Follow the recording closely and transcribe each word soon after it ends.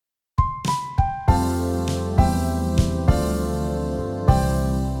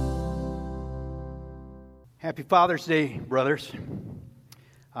Happy Father's Day, brothers.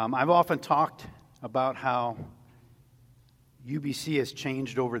 I've often talked about how UBC has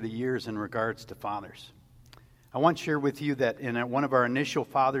changed over the years in regards to fathers. I want to share with you that in one of our initial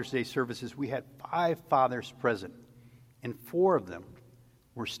Father's Day services, we had 5 fathers present, and 4 of them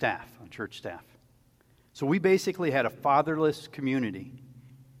were staff, church staff. So we basically had a fatherless community,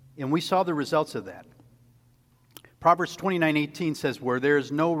 and we saw the results of that. Proverbs 29:18 says, where there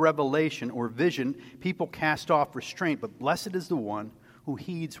is no revelation or vision, people cast off restraint, but blessed is the one who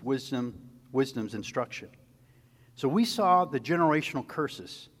heeds wisdom's instruction. So we saw the generational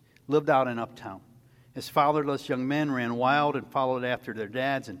curses lived out in Uptown, as fatherless young men ran wild and followed after their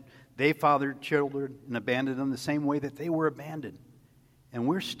dads, and they fathered children and abandoned them the same way that they were abandoned. And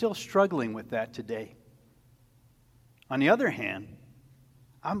we're still struggling with that today. On the other hand,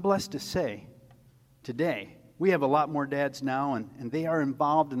 I'm blessed to say today, we have a lot more dads now, and they are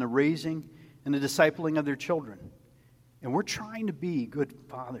involved in the raising and the discipling of their children. And we're trying to be good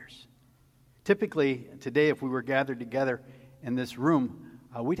fathers. Typically, today, if we were gathered together in this room,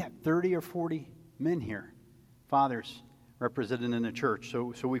 we'd have 30 or 40 men here, fathers represented in the church.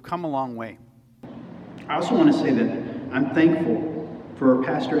 So we've come a long way. I also want to say that I'm thankful for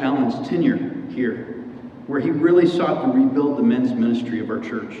Pastor Allen's tenure here, where he really sought to rebuild the men's ministry of our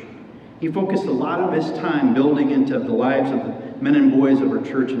church. He focused a lot of his time building into the lives of the men and boys of our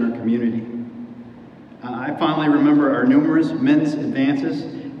church and our community. I fondly remember our numerous men's advances.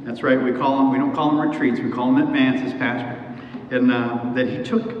 That's right, we don't call them retreats, we call them advances, Pastor. And that he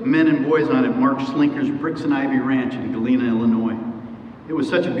took men and boys on at Mark Slinker's Bricks and Ivy Ranch in Galena, Illinois. It was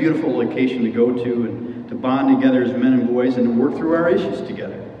such a beautiful location to go to and to bond together as men and boys and to work through our issues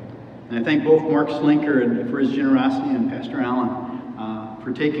together. And I thank both Mark Slinker and for his generosity and Pastor Allen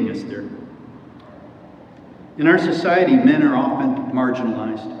for taking us there. In our society, men are often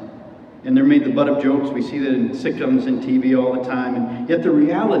marginalized, and they're made the butt of jokes. We see that in sitcoms and TV all the time, and yet the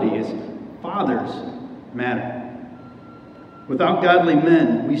reality is fathers matter. Without godly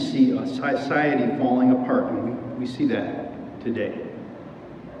men, we see a society falling apart, and we see that today.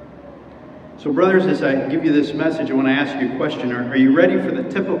 So brothers, as I give you this message, I want to ask you a question. Are you ready for the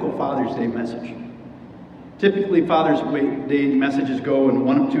typical Father's Day message? Typically, Father's Day messages go in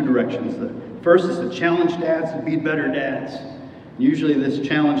one of 2 directions. The first is to challenge dads to be better dads. Usually this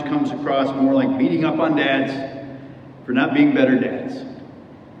challenge comes across more like beating up on dads for not being better dads.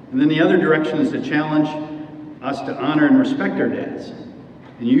 And then the other direction is to challenge us to honor and respect our dads.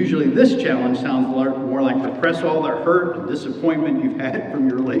 And usually this challenge sounds more like repress all the hurt and disappointment you've had from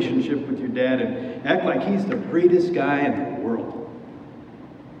your relationship with your dad and act like he's the greatest guy in the world.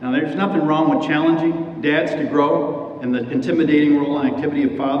 Now, there's nothing wrong with challenging dads to grow in the intimidating role and activity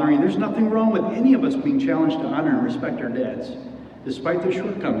of fathering. There's nothing wrong with any of us being challenged to honor and respect our dads, despite their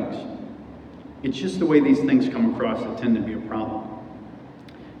shortcomings. It's just the way these things come across that tend to be a problem.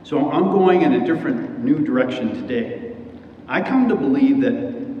 So I'm going in a different, new direction today. I come to believe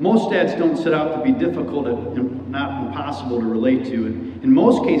that most dads don't set out to be difficult and not impossible to relate to. And in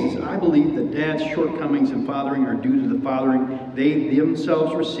most cases, I believe that dads' shortcomings in fathering are due to the fathering they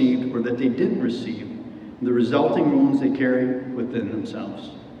themselves received or that they didn't receive, and the resulting wounds they carry within themselves.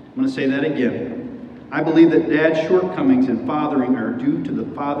 I'm going to say that again. I believe that dads' shortcomings in fathering are due to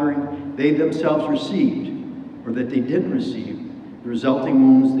the fathering they themselves received or that they didn't receive, the resulting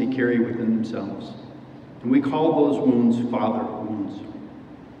wounds they carry within themselves. And we call those wounds father wounds.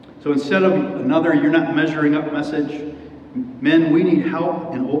 So instead of another "you're not measuring up" message, men, we need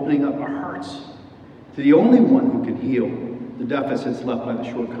help in opening up our hearts to the only one who can heal the deficits left by the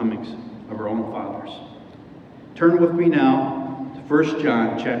shortcomings of our own fathers. Turn with me now to 1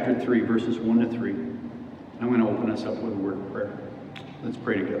 John chapter 3, verses 1 to 3. I'm going to open us up with a word of prayer. Let's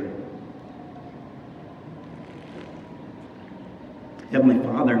pray together. Heavenly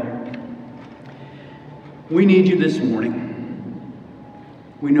Father, we need you this morning.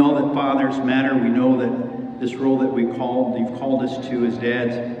 We know that fathers matter. We know that this role that you've called us to as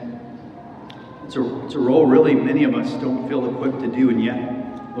dads, it's a role really many of us don't feel equipped to do, and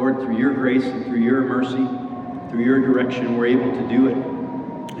yet, Lord, through your grace and through your mercy, through your direction, we're able to do it.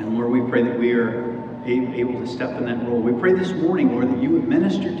 And Lord, we pray that we are able to step in that role. We pray this morning, Lord, that you would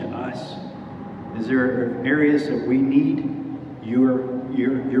minister to us. Is there areas that we need your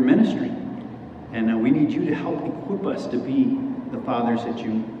ministry? And we need you to help equip us to be the fathers that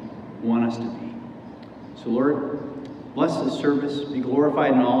you want us to be. So Lord, bless this service. Be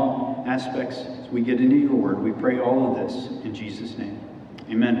glorified in all aspects as we get into your word. We pray all of this in Jesus' name.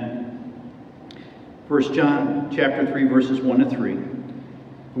 Amen. 1 John chapter 3, verses 1 to 3.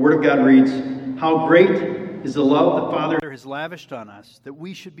 The word of God reads, "How great is the love the Father has lavished on us, that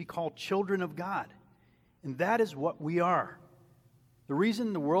we should be called children of God. And that is what we are. The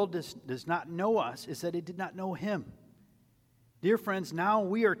reason the world does not know us is that it did not know Him. Dear friends, now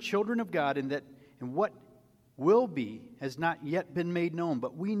we are children of God, and what will be has not yet been made known.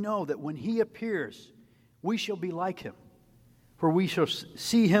 But we know that when He appears, we shall be like Him, for we shall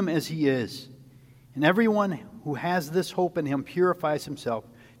see Him as He is. And everyone who has this hope in Him purifies himself,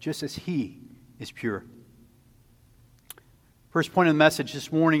 just as He is pure. First point of the message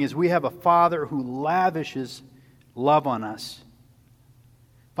this morning is we have a Father who lavishes love on us.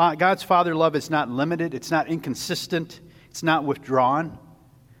 God's Father love is not limited, it's not inconsistent, it's not withdrawn.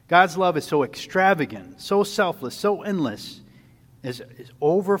 God's love is so extravagant, so selfless, so endless, is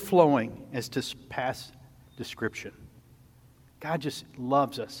overflowing as to pass description. God just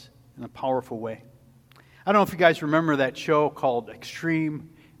loves us in a powerful way. I don't know if you guys remember that show called Extreme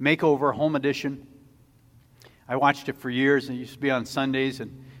Makeover Home Edition. I watched it for years, and it used to be on Sundays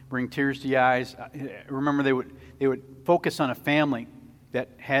and bring tears to your eyes. I remember they would focus on a family that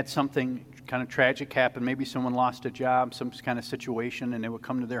had something kind of tragic happen. Maybe someone lost a job, some kind of situation, and they would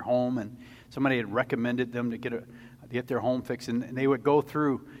come to their home, and somebody had recommended them to get their home fixed. And they would go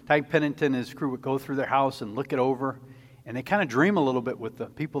through, Ty Pennington and his crew would go through their house and look it over, and they kind of dream a little bit with the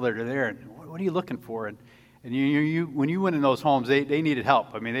people that are there. And what are you looking for? And you when you went in those homes, they needed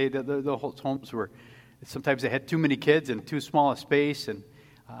help. I mean, the homes were, sometimes they had too many kids and too small a space,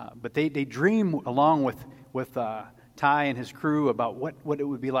 but they dream along with Ty and his crew about what it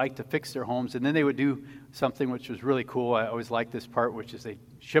would be like to fix their homes. And then they would do something which was really cool. I always liked this part, which is they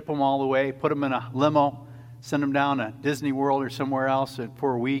ship them all the way, put them in a limo, send them down to Disney World or somewhere else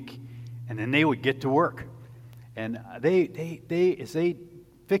for a week, and then they would get to work. And they as they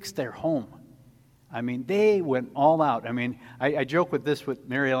fixed their home, I mean, they went all out. I mean, I joke with this with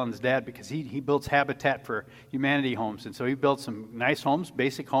Mary Ellen's dad because he builds Habitat for Humanity homes, and so he built some nice homes,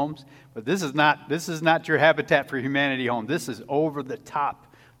 basic homes. But this is not your Habitat for Humanity home. This is over the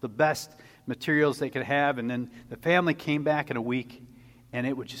top, the best materials they could have. And then the family came back in a week, and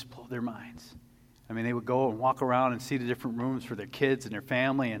it would just blow their minds. I mean, they would go and walk around and see the different rooms for their kids and their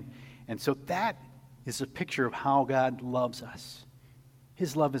family, and so that is a picture of how God loves us.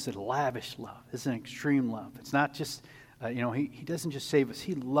 His love is a lavish love. It's an extreme love. It's not just, He doesn't just save us.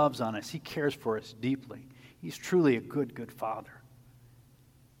 He loves on us. He cares for us deeply. He's truly a good, good Father.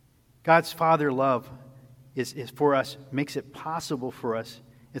 God's Father love is for us, makes it possible for us,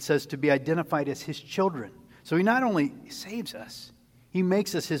 it says, to be identified as His children. So He not only saves us, He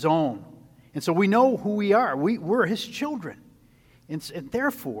makes us His own. And so we know who we are. We're His children. And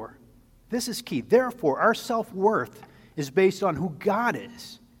therefore, this is key. Therefore, our self-worth is based on who God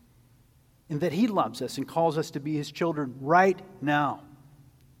is, and that He loves us and calls us to be His children right now.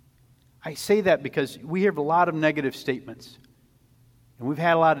 I say that because we have a lot of negative statements, and we've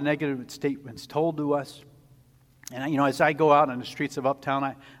had a lot of negative statements told to us. And as I go out on the streets of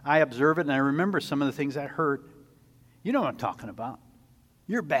Uptown, I observe it, and I remember some of the things I heard. You know what I'm talking about.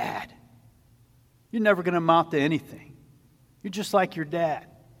 You're bad. You're never going to amount to anything. You're just like your dad.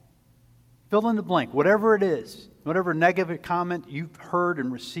 Fill in the blank, whatever it is, whatever negative comment you've heard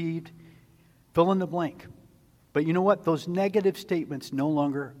and received, fill in the blank. But you know what? Those negative statements no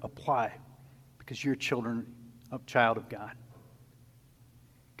longer apply because you're a child of God.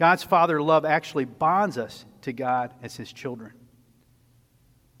 God's Father love actually bonds us to God as His children.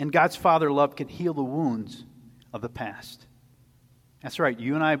 And God's Father love can heal the wounds of the past. That's right,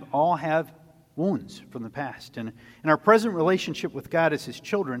 you and I all have wounds from the past. And in our present relationship with God as His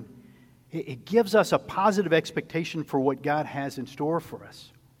children, it gives us a positive expectation for what God has in store for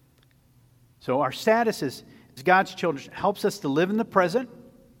us. So our status as God's children helps us to live in the present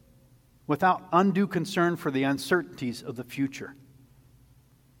without undue concern for the uncertainties of the future.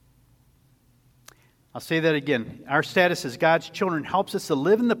 I'll say that again. Our status as God's children helps us to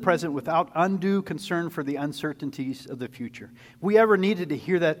live in the present without undue concern for the uncertainties of the future. If we ever needed to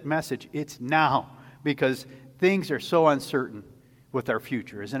hear that message, it's now, because things are so uncertain with our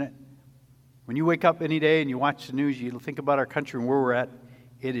future, isn't it? When you wake up any day and you watch the news, you think about our country and where we're at,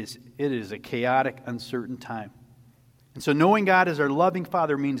 it is a chaotic, uncertain time. And so knowing God as our loving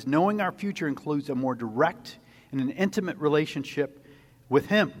Father means knowing our future includes a more direct and an intimate relationship with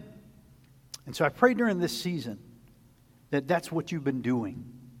Him. And so I pray during this season that that's what you've been doing,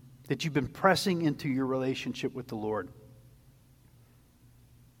 that you've been pressing into your relationship with the Lord.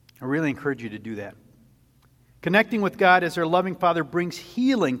 I really encourage you to do that. Connecting with God as our loving Father brings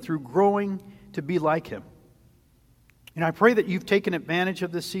healing through growing to be like Him. And I pray that you've taken advantage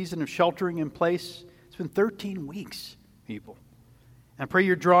of this season of sheltering in place. It's been 13 weeks, people. And I pray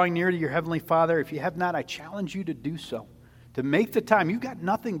you're drawing near to your Heavenly Father. If you have not, I challenge you to do so, to make the time. You've got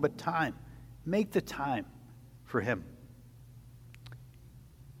nothing but time Make the time for Him.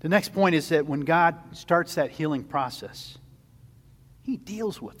 The next point is that when God starts that healing process, He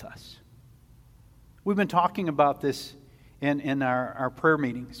deals with us. We've been talking about this in our prayer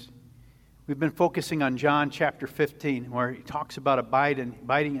meetings. We've been focusing on John chapter 15, where He talks about abiding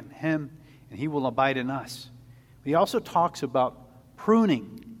in Him, and He will abide in us. He also talks about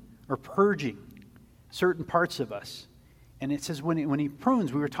pruning or purging certain parts of us. And it says when He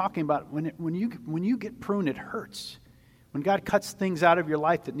prunes, we were talking about when you get pruned, it hurts. When God cuts things out of your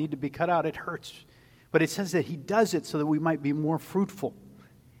life that need to be cut out, it hurts. But it says that He does it so that we might be more fruitful.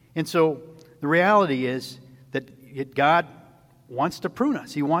 And so the reality is that God wants to prune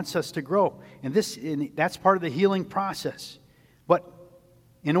us. He wants us to grow. And that's part of the healing process. But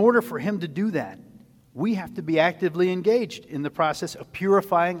in order for Him to do that, we have to be actively engaged in the process of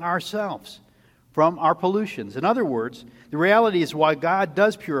purifying ourselves from our pollutions. In other words, the reality is while God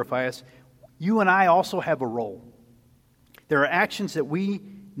does purify us, you and I also have a role. There are actions that we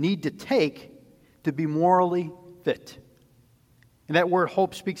need to take to be morally fit. And that word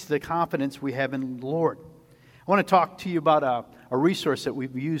hope speaks to the confidence we have in the Lord. I want to talk to you about a resource that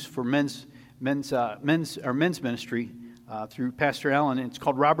we've used for men's ministry through Pastor Allen. It's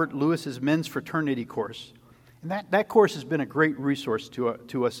called Robert Lewis's Men's Fraternity Course. And that course has been a great resource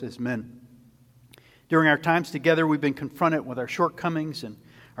to us as men. During our times together, we've been confronted with our shortcomings and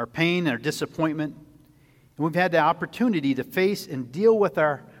our pain and our disappointment. And we've had the opportunity to face and deal with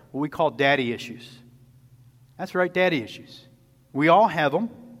our, what we call daddy issues. That's right, daddy issues. We all have them.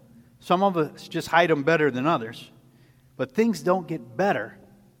 Some of us just hide them better than others. But things don't get better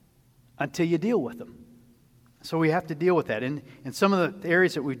until you deal with them. So we have to deal with that. And some of the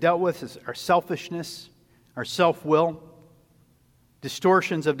areas that we've dealt with is our selfishness, our self-will,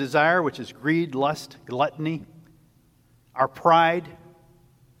 distortions of desire, which is greed, lust, gluttony, our pride,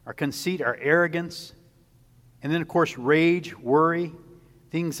 our conceit, our arrogance, and then, of course, rage, worry,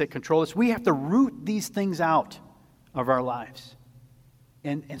 things that control us. We have to root these things out of our lives.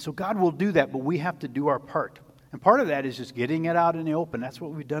 And so God will do that, but we have to do our part. And part of that is just getting it out in the open. That's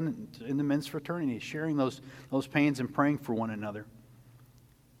what we've done in the men's fraternity, sharing those pains and praying for one another.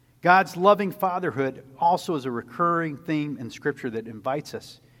 God's loving fatherhood also is a recurring theme in Scripture that invites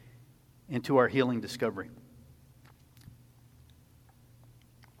us into our healing discovery.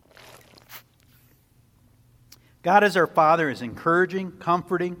 God as our Father is encouraging,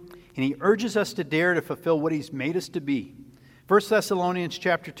 comforting, and He urges us to dare to fulfill what He's made us to be. 1 Thessalonians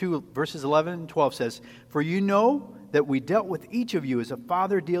chapter 2, verses 11 and 12 says, "For you know that we dealt with each of you as a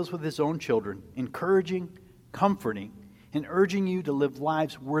father deals with his own children, encouraging, comforting, and urging you to live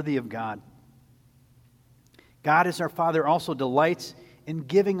lives worthy of God. God as our Father also delights in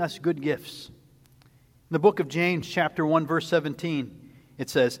giving us good gifts." In the book of James, chapter 1, verse 17, it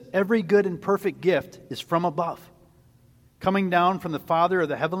says, "Every good and perfect gift is from above, coming down from the Father of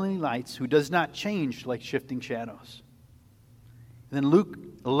the heavenly lights, who does not change like shifting shadows." And then Luke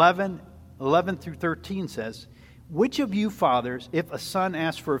 11 through 13 says, "Which of you fathers, if a son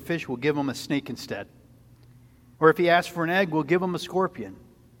asks for a fish, will give him a snake instead? Or if he asks for an egg, will give him a scorpion?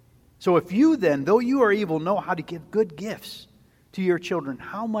 So if you then, though you are evil, know how to give good gifts to your children,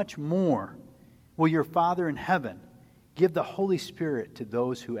 how much more will your Father in heaven give the Holy Spirit to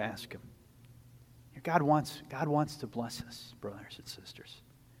those who ask Him?" God wants to bless us, brothers and sisters.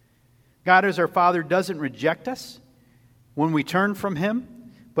 God as our Father doesn't reject us when we turn from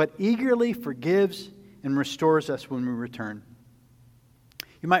Him, but eagerly forgives and restores us when we return.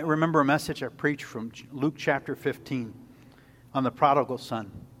 You might remember a message I preached from Luke chapter 15 on the prodigal son.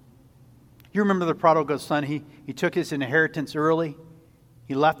 You remember the prodigal son? He took his inheritance early.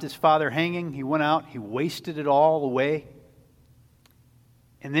 He left his father hanging. He went out. He wasted it all away.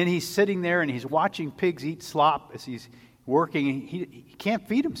 And then he's sitting there and he's watching pigs eat slop as he's working. He can't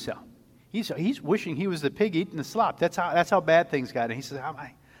feed himself. He's wishing he was the pig eating the slop. That's how bad things got. And he says,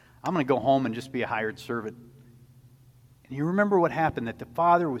 I'm going to go home and just be a hired servant. And you remember what happened, that the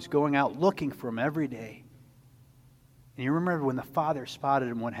father was going out looking for him every day. And you remember when the father spotted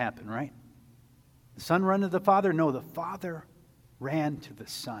him, what happened, right? The son ran to the father? No, the father ran to the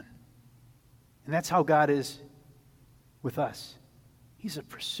son. And that's how God is with us. He's a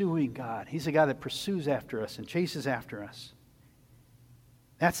pursuing God. He's a God that pursues after us and chases after us.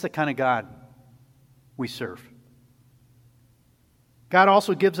 That's the kind of God we serve. God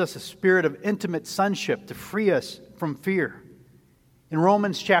also gives us a spirit of intimate sonship to free us from fear. In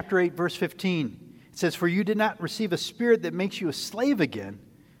Romans chapter 8, verse 15, it says, "For you did not receive a spirit that makes you a slave again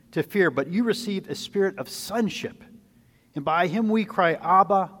to fear, but you received a spirit of sonship. And by Him we cry,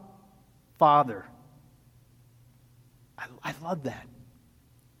 Abba, Father." I love that.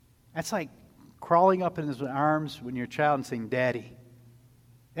 That's like crawling up in his arms when you're a child and saying, Daddy.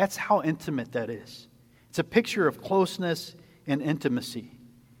 That's how intimate that is. It's a picture of closeness and intimacy.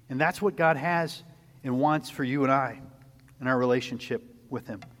 And that's what God has and wants for you and I in our relationship with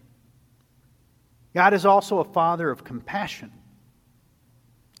Him. God is also a Father of compassion.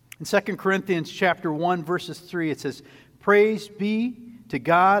 In 2 Corinthians chapter 1, verses 3, it says, Praise be to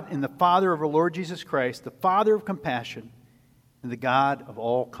God and the Father of our Lord Jesus Christ, the Father of compassion and the God of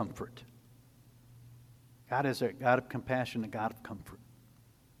all comfort. God is a God of compassion, a God of comfort.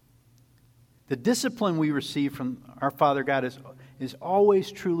 The discipline we receive from our Father God is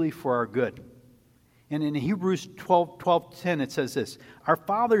always truly for our good. And in Hebrews 12:10 it says this, Our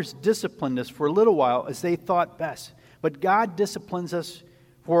fathers disciplined us for a little while as they thought best, but God disciplines us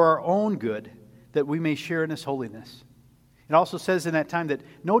for our own good, that we may share in His holiness. It also says in that time that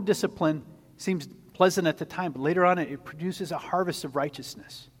no discipline seems pleasant at the time, but later on it produces a harvest of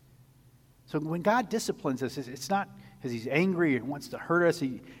righteousness. So when God disciplines us, it's not because He's angry and wants to hurt us.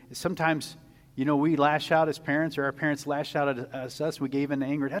 Sometimes, we lash out as parents, or our parents lash out at us. We gave in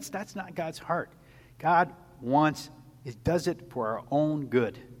anger. That's not God's heart. God does it for our own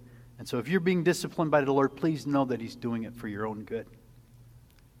good. And so if you're being disciplined by the Lord, please know that He's doing it for your own good.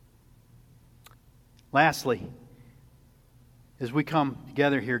 Lastly, as we come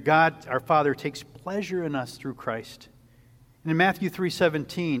together here, God, our Father, takes pleasure in us through Christ. And in Matthew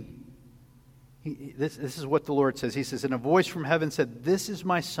 3:17, this is what the Lord says. He says, And a voice from heaven said, This is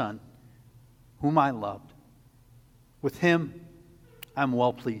my Son, whom I loved. With Him I'm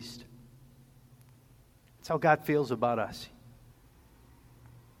well pleased. That's how God feels about us.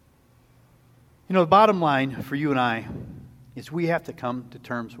 The bottom line for you and I is we have to come to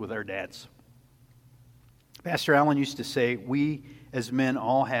terms with our dads. Pastor Allen used to say, we as men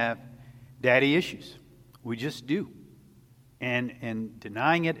all have daddy issues. We just do. And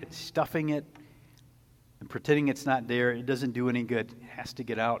denying it, and stuffing it, and pretending it's not there, it doesn't do any good. It has to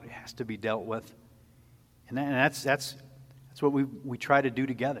get out. It has to be dealt with. And that's what we try to do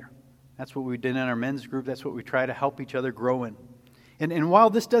together. That's what we did in our men's group. That's what we try to help each other grow in. And while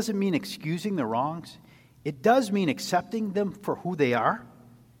this doesn't mean excusing the wrongs, it does mean accepting them for who they are,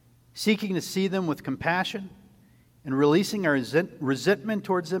 seeking to see them with compassion, and releasing our resentment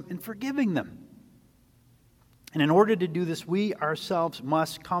towards them and forgiving them. And in order to do this, we ourselves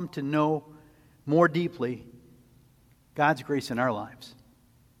must come to know more deeply God's grace in our lives,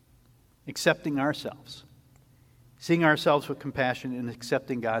 accepting ourselves, seeing ourselves with compassion, and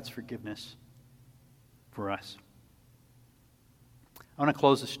accepting God's forgiveness for us. I want to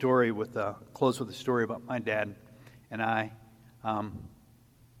close with a story about my dad and I.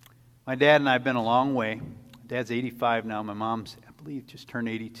 My dad and I have been a long way. Dad's 85 now. My mom's, I believe, just turned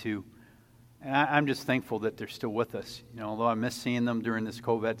 82. And I'm just thankful that they're still with us. Although I miss seeing them during this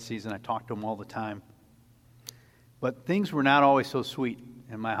COVID season, I talk to them all the time. But things were not always so sweet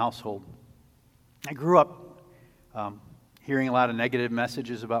in my household. I grew up hearing a lot of negative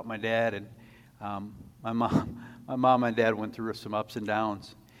messages about my dad, and my mom and dad went through some ups and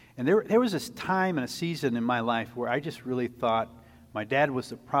downs. And there was this time and a season in my life where I just really thought my dad was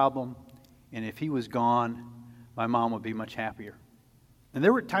the problem, and if he was gone, my mom would be much happier. And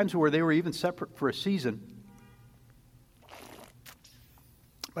there were times where they were even separate for a season.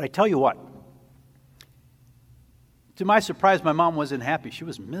 But I tell you what, to my surprise, my mom wasn't happy. She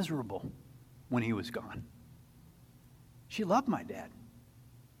was miserable when he was gone. She loved my dad.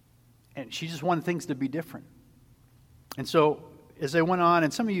 And she just wanted things to be different. And so, as I went on,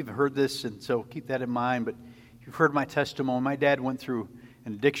 and some of you have heard this, and so keep that in mind, but you've heard my testimony. My dad went through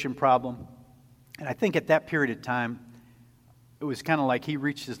an addiction problem. And I think at that period of time, it was kind of like he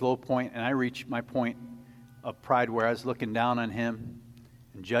reached his low point, and I reached my point of pride where I was looking down on him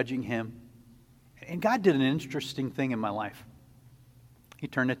and judging him. And God did an interesting thing in my life. He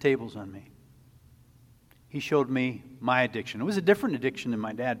turned the tables on me. He showed me my addiction. It was a different addiction than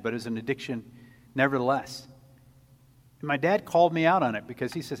my dad, but it was an addiction nevertheless. And my dad called me out on it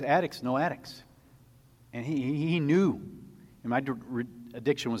because he says, addicts know addicts. And he knew. And my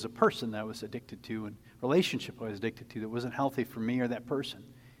addiction was a person that I was addicted to, and relationship I was addicted to that wasn't healthy for me or that person.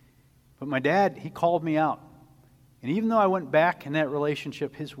 But my dad, he called me out. And even though I went back in that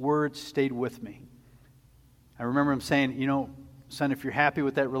relationship, his words stayed with me. I remember him saying, son, if you're happy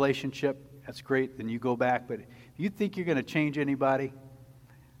with that relationship, that's great, then you go back. But if you think you're going to change anybody,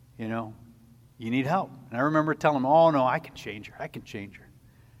 you need help. And I remember telling him, oh, no, I can change her.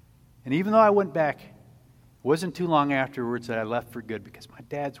 And even though I went back, it wasn't too long afterwards that I left for good because my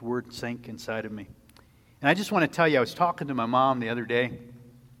dad's word sank inside of me. And I just want to tell you, I was talking to my mom the other day,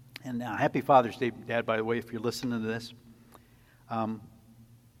 and happy Father's Day, Dad, by the way, if you're listening to this.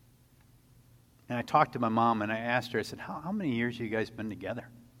 And I talked to my mom, and I asked her, I said, how many years have you guys been together?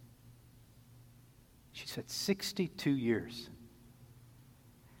 She said, 62 years.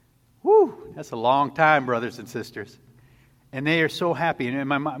 Woo! That's a long time, brothers and sisters. And they are so happy. And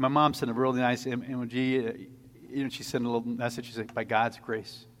my mom sent a really nice emoji. She sent a little message. She said, by God's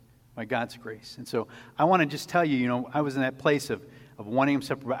grace. By God's grace. And so I want to just tell you, I was in that place of wanting them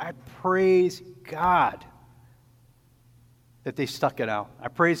separate. But I praise God that they stuck it out. I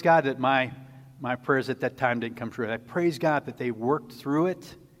praise God that my prayers at that time didn't come true. I praise God that they worked through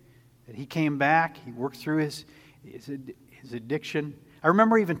it, that he came back. He worked through his addiction. I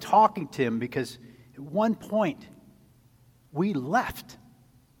remember even talking to him because at one point we left.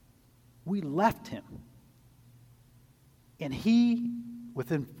 We left him. And he,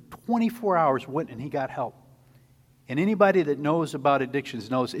 within 24 hours, went and he got help. And anybody that knows about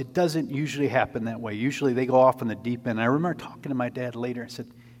addictions knows it doesn't usually happen that way. Usually they go off in the deep end. I remember talking to my dad later. I said,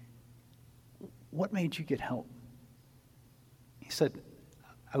 what made you get help? He said,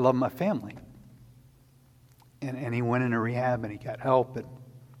 I love my family. And he went into rehab and he got help.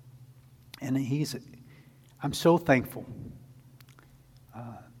 And I'm so thankful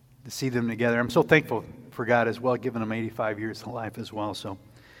to see them together. I'm so thankful for God as well, giving them 85 years of life as well. So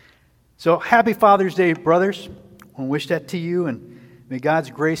happy Father's Day, brothers. I want to wish that to you, and may God's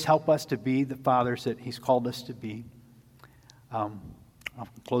grace help us to be the fathers that he's called us to be. I'll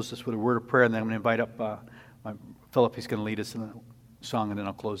close this with a word of prayer, and then I'm going to invite up Philip. He's going to lead us in a song, and then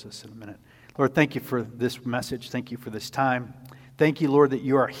I'll close this in a minute. Lord, thank you for this message. Thank you for this time. Thank you, Lord, that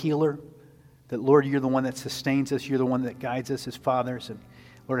you are a healer, that, Lord, you're the one that sustains us. You're the one that guides us as fathers. And,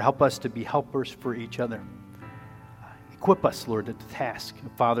 Lord, help us to be helpers for each other. Equip us, Lord, to the task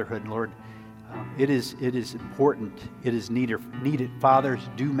of fatherhood, Lord. It is important. It is needed. Fathers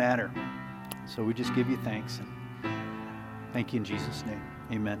do matter. So we just give you thanks. And thank you in Jesus' name.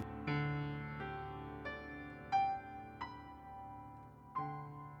 Amen.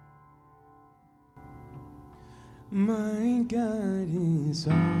 My God is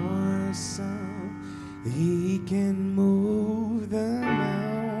awesome. He can move the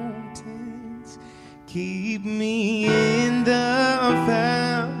mountains, keep me in the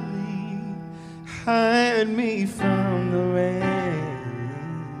valley, hide me from the rain.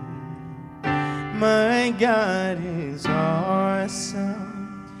 My God is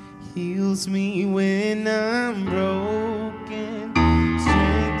awesome, heals me when I'm broken,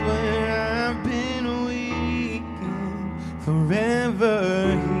 strength where I've been weak, and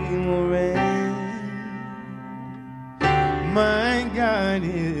forever he will reign. My God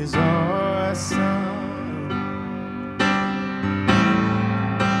is awesome.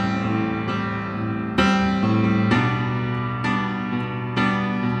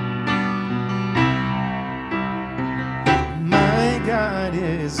 God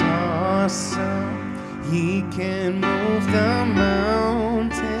is awesome. He can move the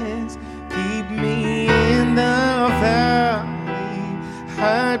mountains, keep me in the valley,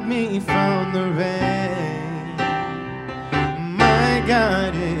 hide me from the rain. My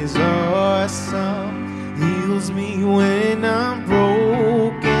God is awesome, heals me when I'm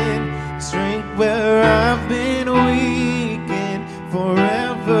broken, strength where I've been weak, and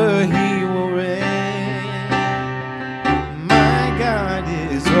forever he will reign.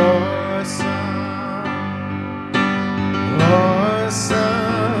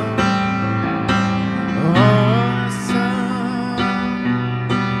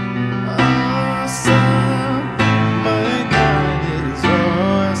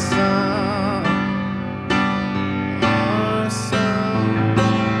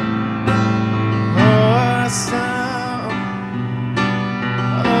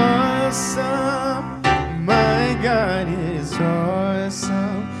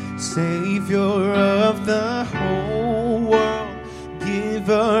 Savior of the whole world,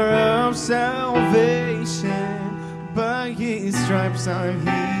 giver of salvation, by his stripes I'm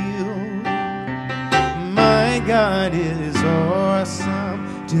healed. My God is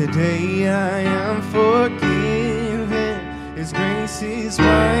awesome, today I am forgiven, his grace is why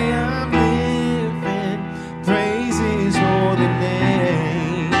I'm living, praise his holy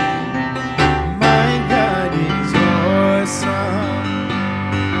name. My God is awesome.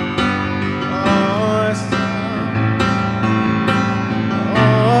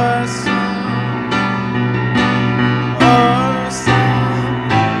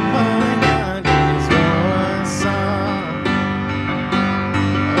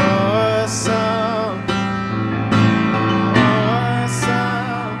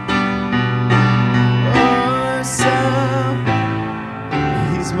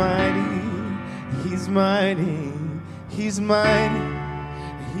 He's mighty,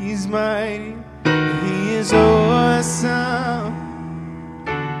 he's mighty, is awesome.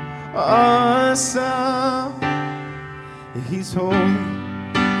 Awesome. He's holy.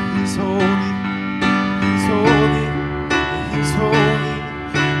 He's holy. He's holy. He's holy.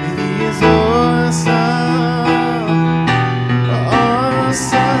 He is awesome.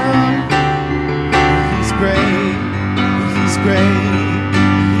 Awesome. He's great. He's great.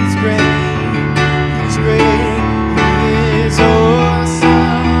 He's great. He's great. He is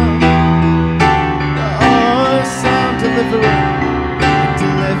awesome. Awesome. Deliverer.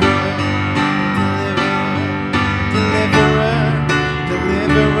 Deliverer. Deliverer.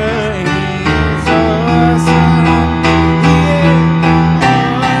 Deliverer. He is awesome. He is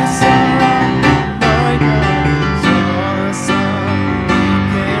awesome. My God is awesome. He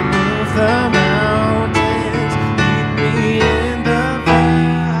can move the mountains. Lead me in the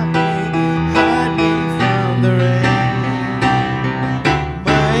valley. Hide me from the rain.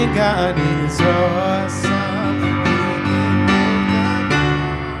 My God is awesome. He can move the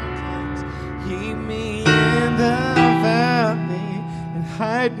mountains. Keep me in the valley and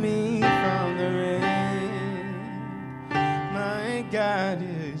hide me from the rain. My God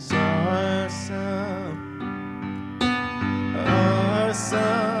is awesome.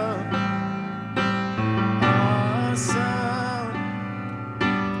 Awesome.